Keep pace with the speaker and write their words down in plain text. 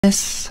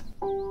This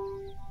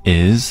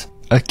is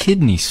a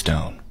kidney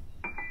stone.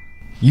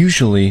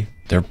 Usually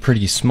they're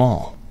pretty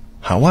small.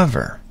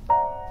 However,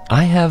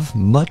 I have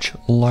much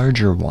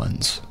larger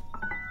ones,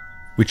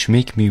 which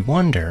make me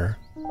wonder,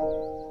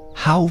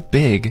 how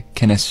big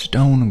can a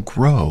stone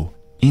grow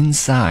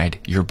inside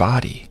your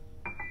body?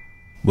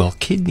 Well,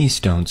 kidney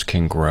stones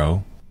can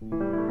grow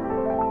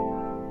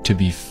to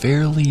be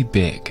fairly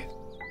big,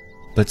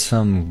 but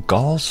some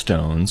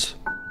gallstones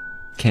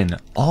can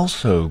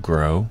also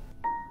grow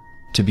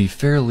to be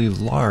fairly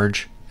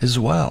large as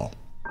well.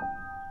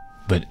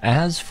 But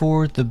as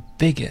for the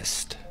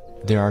biggest,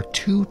 there are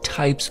two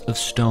types of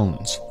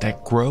stones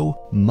that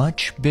grow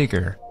much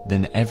bigger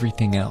than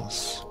everything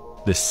else.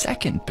 The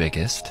second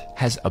biggest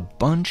has a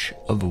bunch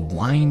of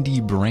windy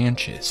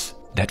branches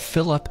that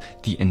fill up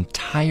the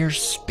entire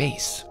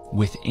space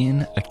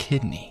within a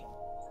kidney.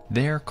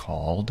 They're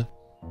called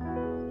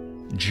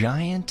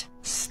giant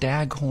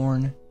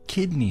staghorn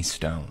kidney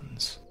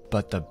stones.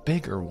 But the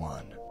bigger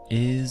one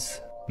is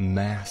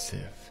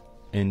massive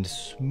and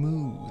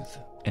smooth,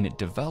 and it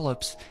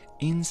develops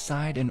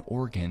inside an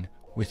organ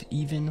with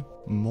even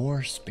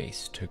more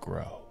space to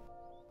grow: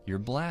 your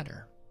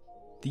bladder.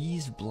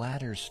 These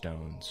bladder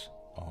stones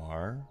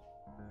are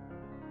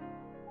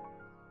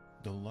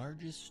the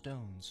largest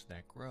stones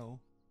that grow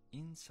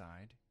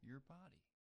inside your body.